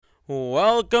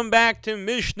Welcome back to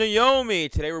Mishna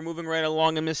Yomi. Today we're moving right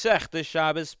along in Masechta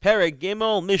Shabbos Perek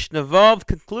Gimel Mishna Vav,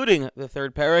 concluding the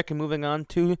third Perek and moving on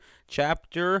to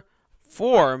chapter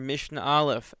 4, Mishna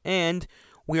Aleph. And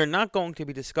we are not going to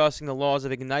be discussing the laws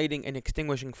of igniting and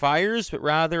extinguishing fires, but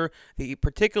rather the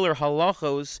particular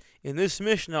halachos in this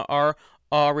Mishnah are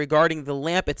regarding the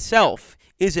lamp itself.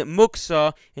 Is it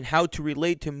muksa, and how to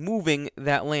relate to moving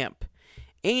that lamp?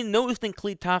 Ein noticing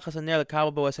kli tachas aner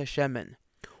lekabel bo es hashemen.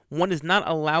 One is not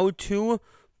allowed to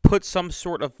put some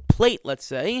sort of plate, let's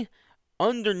say,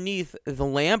 underneath the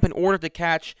lamp in order to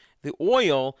catch the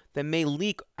oil that may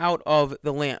leak out of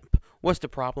the lamp. What's the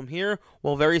problem here?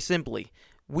 Well, very simply,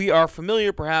 we are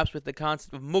familiar perhaps with the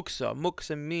concept of muksa.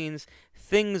 Muksa means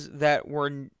things that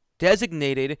were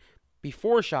designated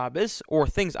before Shabbos, or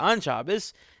things on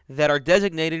Shabbos, that are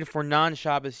designated for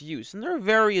non-Shabbos use. And there are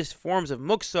various forms of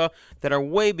muksa that are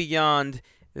way beyond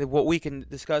what we can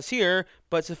discuss here,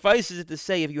 but suffices it to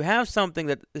say, if you have something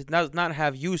that does not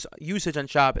have usage on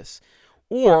Shabbos,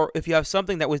 or if you have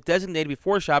something that was designated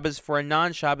before Shabbos for a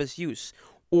non-Shabbos use,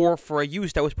 or for a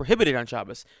use that was prohibited on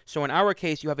Shabbos. So in our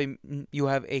case, you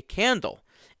have a candle,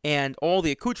 and all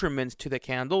the accoutrements to the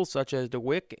candle, such as the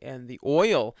wick and the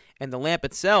oil and the lamp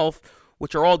itself,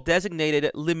 which are all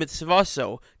designated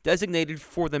limitzvaso, designated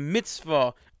for the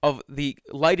mitzvah of the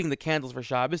lighting the candles for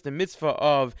Shabbos, the mitzvah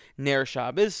of Ner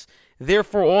Shabbos.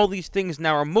 Therefore, all these things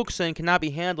now are muksa and cannot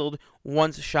be handled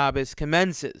once Shabbos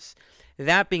commences.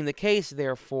 That being the case,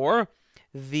 therefore,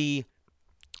 the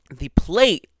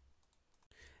plate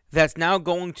that's now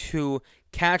going to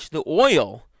catch the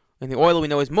oil, and the oil we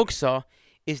know is muksa,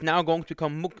 is now going to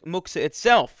become muksa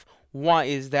itself. Why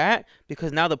is that?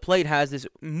 Because now the plate has this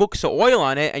muksa oil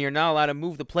on it, and you're not allowed to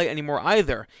move the plate anymore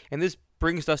either. And this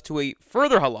brings us to a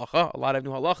further halacha, a lot of new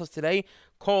halachas today,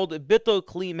 called bittul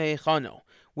kli meichano,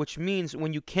 which means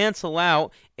when you cancel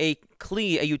out a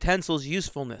kli, a utensil's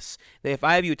usefulness. That if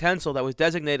I have a utensil that was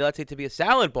designated, let's say, to be a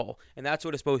salad bowl, and that's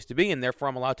what it's supposed to be, and therefore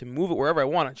I'm allowed to move it wherever I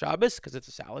want on Shabbos, because it's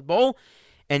a salad bowl,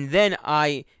 and then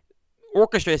I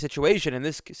orchestrate a situation in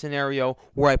this scenario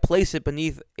where I place it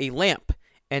beneath a lamp,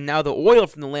 and now the oil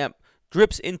from the lamp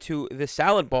drips into the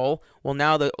salad bowl. Well,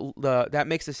 now that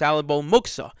makes the salad bowl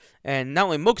muksa, and not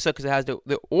only muksa because it has the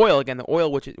oil, again, the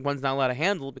oil which one's not allowed to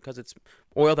handle because it's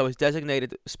oil that was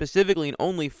designated specifically and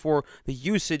only for the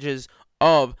usages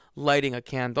of lighting a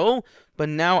candle. But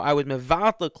now I was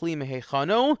mevatla kli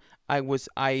mehechano.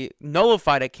 I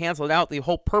nullified, I canceled out the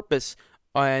whole purpose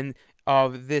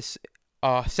of this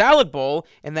salad bowl,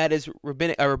 and that is a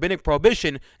rabbinic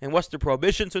prohibition. And what's the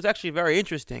prohibition? So it's actually very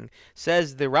interesting.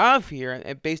 Says the Rav here,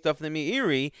 and based off the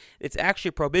Meiri, it's actually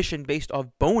a prohibition based off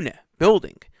bone,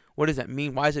 building. What does that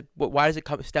mean? Why does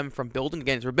it stem from building?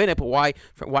 Again, it's rabbinic, but why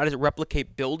does it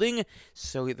replicate building?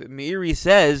 So the Meiri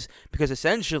says, because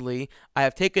essentially I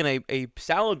have taken a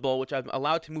salad bowl, which I'm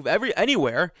allowed to move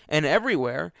anywhere and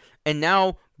everywhere, and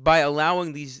now by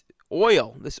allowing this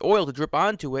oil to drip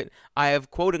onto it, I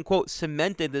have quote-unquote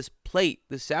cemented this plate,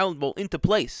 this salad bowl, into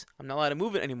place. I'm not allowed to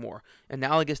move it anymore.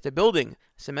 Analogous to building,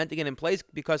 cementing it in place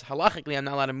because halachically I'm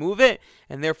not allowed to move it,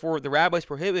 and therefore the rabbis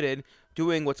prohibited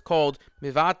doing what's called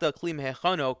mivata kli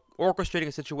mehechano, orchestrating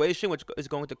a situation which is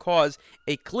going to cause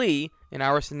a kli, in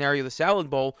our scenario the salad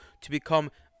bowl, to become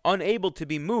unable to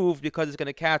be moved because it's going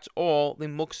to catch all the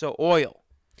muksa oil.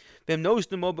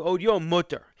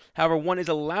 However, one is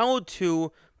allowed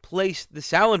to place the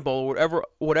salad bowl,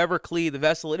 whatever kli, the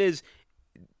vessel it is,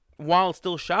 while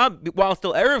still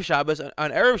Erev Shabbos,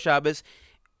 on Erev Shabbos,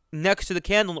 next to the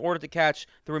candle in order to catch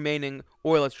the remaining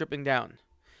oil that's dripping down.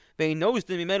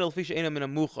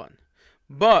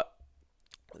 But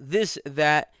this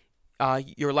that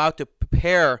you're allowed to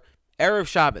prepare Erev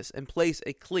Shabbos and place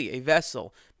a kli, a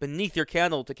vessel, beneath your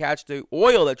candle to catch the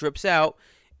oil that drips out,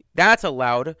 that's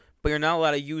allowed, but you're not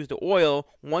allowed to use the oil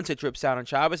once it drips out on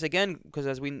Shabbos. Again, because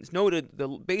as we noted, the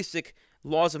basic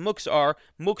laws of muksa are,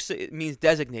 it means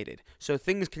designated. So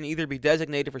things can either be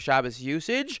designated for Shabbos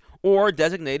usage, or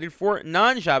designated for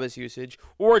non-Shabbos usage,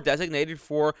 or designated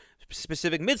for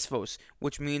specific mitzvos,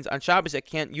 which means on Shabbos I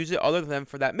can't use it other than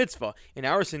for that mitzvah. In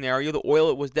our scenario, the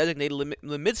oil was designated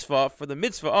the mitzvah for the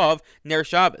mitzvah of Ner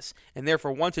Shabbos, and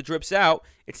therefore once it drips out,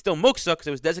 it's still muksa because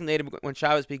it was designated when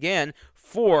Shabbos began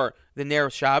for the Ner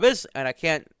Shabbos, and I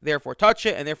can't therefore touch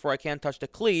it, and therefore I can't touch the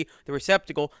kli, the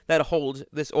receptacle that holds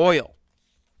this oil.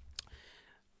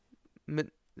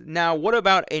 Now, what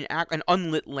about an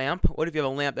unlit lamp? What if you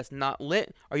have a lamp that's not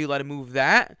lit? Are you allowed to move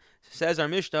that? Says our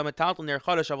Mishnah, Metaltal ner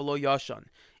chadash avalo yashan.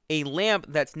 A lamp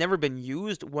that's never been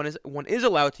used, one is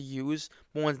allowed to use,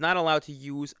 but one's not allowed to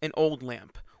use an old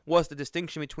lamp. What's the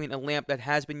distinction between a lamp that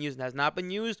has been used and has not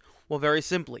been used? Well, very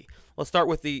simply. Let's start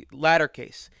with the latter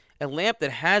case. A lamp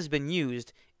that has been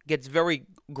used gets very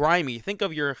grimy. Think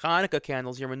of your Hanukkah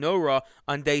candles, your menorah,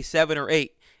 on day 7 or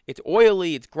 8. It's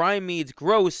oily, it's grimy, it's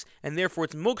gross, and therefore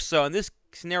it's muksa. In this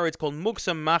scenario, it's called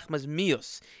muksa machmas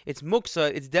mius. It's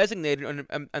muksa, it's designated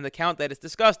on the count that it's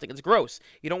disgusting, it's gross.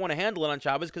 You don't want to handle it on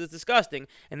Shabbos because it's disgusting,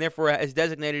 and therefore it's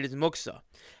designated as muksa.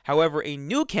 However, a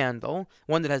new candle,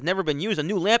 one that has never been used, a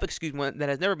new lamp, one that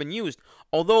has never been used,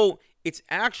 although its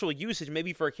actual usage may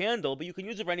be for a candle, but you can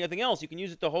use it for anything else. You can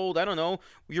use it to hold,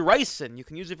 your ricin. You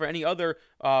can use it for any other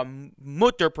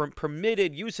mutter,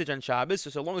 permitted usage on Shabbos.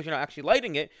 So long as you're not actually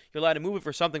lighting it, you're allowed to move it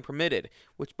for something permitted.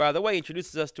 Which, by the way,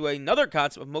 introduces us to another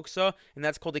concept of muksa, and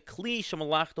that's called a kli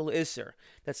shemalachto iser.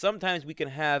 That sometimes we can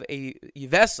have a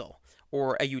vessel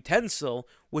or a utensil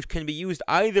which can be used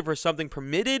either for something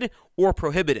permitted or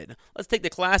prohibited. Let's take the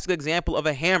classic example of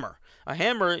a hammer. A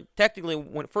hammer, technically,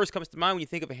 when it first comes to mind when you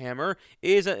think of a hammer,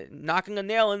 is knocking a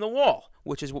nail in the wall,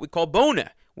 which is what we call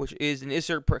bona, which is an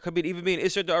isser, could even be an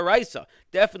isser d'oraisa,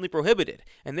 definitely prohibited.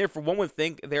 And therefore, one would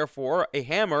think, therefore, a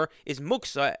hammer is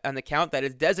muksa on the count that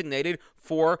is designated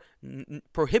for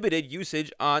prohibited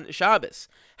usage on Shabbos.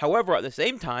 However, at the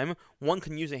same time, one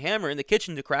can use a hammer in the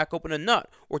kitchen to crack open a nut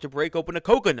or to break open a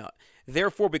coconut.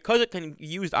 Therefore, because it can be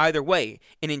used either way,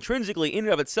 and intrinsically, in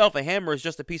and of itself, a hammer is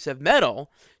just a piece of metal,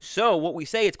 so what we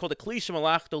say, it's called a kli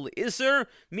shemalachto iser,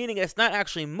 meaning it's not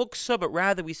actually muksa, but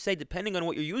rather we say, depending on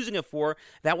what you're using it for,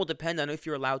 that will depend on if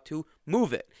you're allowed to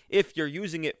move it. If you're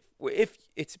using it, if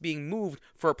it's being moved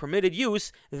for a permitted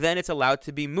use, then it's allowed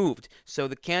to be moved. So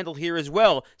the candle here as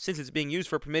well, since it's being used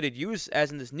for permitted use,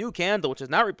 as in this new candle, which is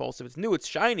not repulsive, it's new, it's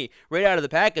shiny, right out of the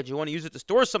package, you want to use it to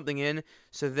store something in,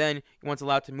 so then one's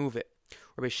allowed to move it.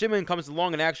 Rabbi Shimon comes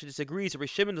along and actually disagrees. Rabbi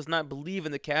Shimon does not believe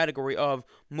in the category of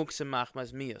muksa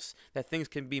machmas mias, that things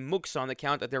can be muksa on the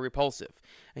count that they're repulsive.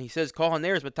 And he says, Kol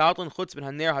haner is metalton chutz ben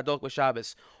haner hadok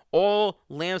b'Shabbos. All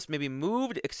lamps may be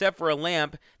moved except for a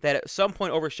lamp that at some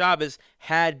point over Shabbos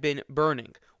had been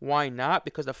burning. Why not?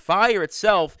 Because the fire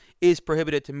itself is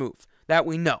prohibited to move. That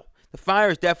we know. The fire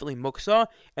is definitely muksa,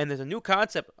 and there's a new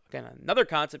concept, again, another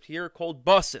concept here called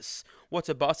basis. What's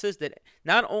a basis? That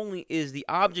not only is the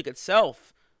object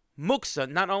itself muksa,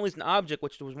 not only is an object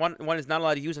which one is not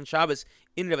allowed to use on Shabbos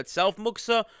in and of itself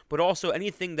muksa, but also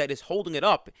anything that is holding it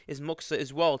up is muksa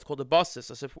as well. It's called a basis,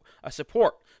 a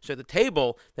support. So the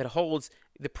table that holds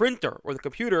the printer or the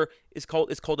computer is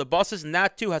called a basis, and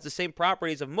that too has the same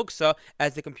properties of muksa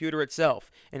as the computer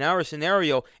itself. In our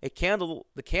scenario, the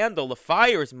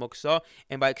fire is muksa,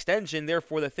 and by extension,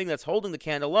 therefore, the thing that's holding the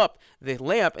candle up, the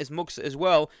lamp, is muksa as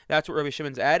well. That's what Rabbi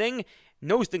Shimon's adding.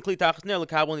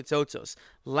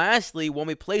 Lastly, when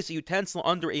we place a utensil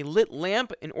under a lit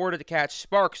lamp in order to catch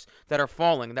sparks that are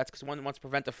falling, that's because one wants to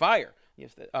prevent a fire.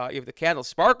 If the candle's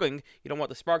sparkling, you don't want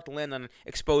the spark to land on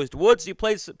exposed wood, so you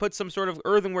put some sort of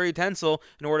earthenware utensil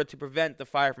in order to prevent the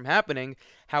fire from happening.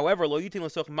 However, but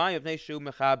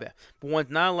one's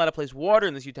not allowed to place water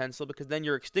in this utensil because then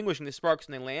you're extinguishing the sparks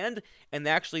when they land, and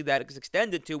actually that is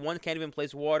extended to one can't even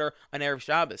place water on Erev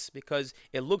Shabbos because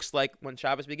it looks like when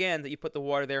Shabbos began that you put the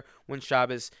water there when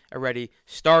Shabbos already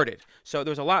started. So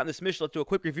there's a lot in this Mishnah. Let's do a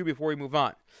quick review before we move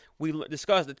on. We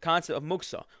discussed the concept of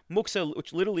muksa. Muksa,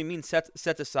 which literally means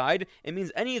set aside. It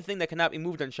means anything that cannot be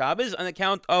moved on Shabbos on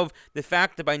account of the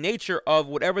fact that by nature of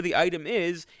whatever the item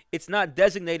is, it's not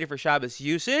designated for Shabbos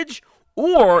usage,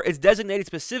 or it's designated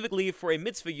specifically for a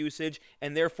mitzvah usage,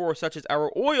 and therefore, such as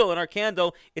our oil in our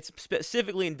candle, it's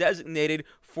specifically designated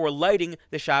for lighting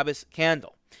the Shabbos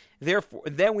candle. Therefore,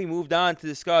 then we moved on to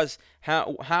discuss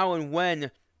how and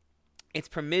when it's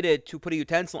permitted to put a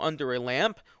utensil under a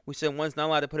lamp. We said one's not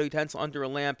allowed to put a utensil under a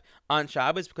lamp on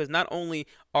Shabbos because not only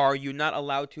are you not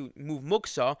allowed to move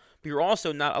muksa, but you're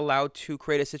also not allowed to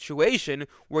create a situation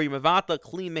where you mevata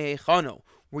kli mehechano,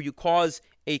 where you cause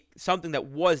something that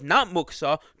was not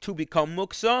muksa to become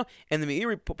muksa. And the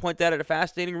Meiri pointed out a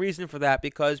fascinating reason for that,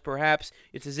 because perhaps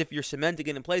it's as if you're cementing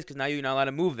it in place because now you're not allowed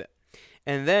to move it.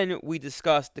 And then we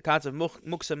discussed the concept of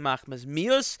muksa machmas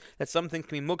mius, that something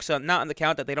can be muksa not on the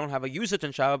count that they don't have a usage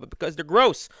on Shabbat, but because they're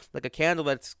gross, like a candle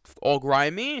that's all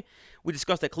grimy. We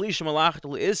discussed that kli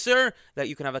shemalachto iser, that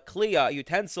you can have a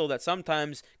utensil that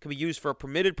sometimes can be used for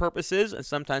permitted purposes and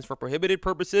sometimes for prohibited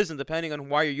purposes, and depending on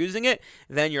why you're using it,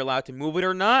 then you're allowed to move it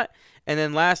or not. And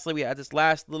then lastly, we had this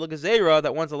last little gezerah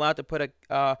that one's allowed to put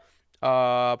a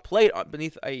plate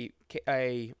beneath a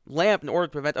lamp in order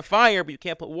to prevent a fire, but you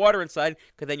can't put water inside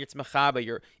because then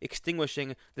you're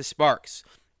extinguishing the sparks.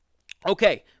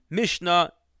 Okay,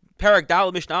 Mishnah, Perek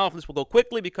Daled, Mishnah Aleph. This will go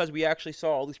quickly because we actually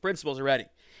saw all these principles already.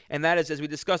 And that is, as we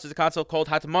discussed, is a concept called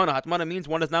hatmana. Hatmana means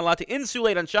one is not allowed to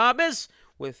insulate on Shabbos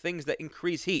with things that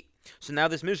increase heat. So now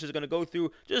this Mishnah is going to go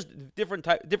through just different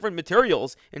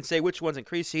materials and say which ones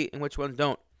increase heat and which ones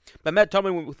don't. But Matt, tell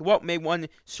me, with what may one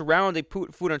surround a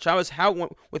food on Shabbos?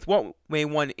 With what may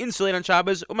one insulate on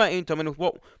Shabbos? With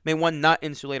what may one not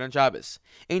insulate on Shabbos?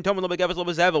 One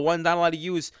not allowed to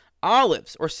use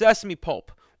olives or sesame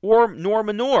pulp nor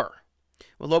manure.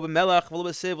 Nor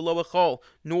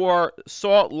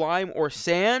salt, lime, or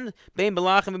sand.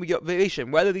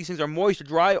 Whether these things are moist or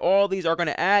dry, all these are going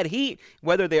to add heat,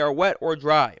 whether they are wet or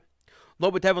dry.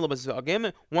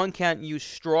 One can't use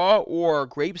straw or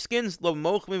grape skins,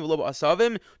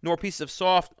 nor pieces of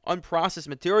soft, unprocessed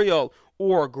material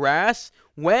or grass.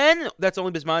 When? That's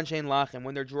only bisman shein lachem,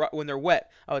 when they're wet.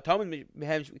 But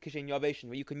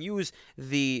you can use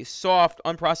the soft,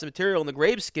 unprocessed material and the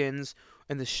grape skins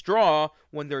and the straw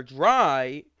when they're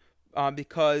dry,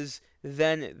 because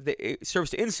then it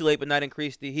serves to insulate but not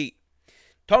increase the heat.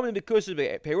 One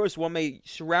may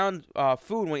surround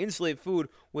food, when insulate food,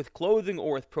 with clothing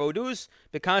or with produce.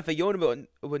 With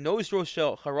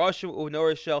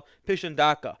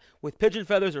pigeon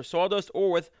feathers or sawdust,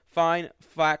 or with fine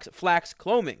flax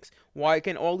combings. Why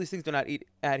can all these things do not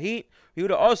add heat?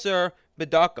 Yehuda also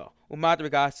bedaka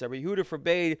Yehuda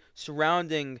forbade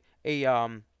surrounding a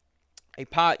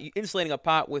pot, insulating a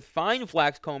pot with fine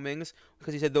flax combings,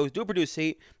 because he said those do produce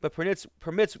heat, but permits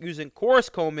using coarse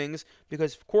combings,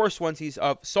 because coarse ones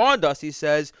of sawdust, he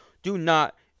says, do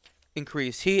not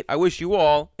increase heat. I wish you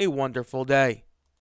all a wonderful day.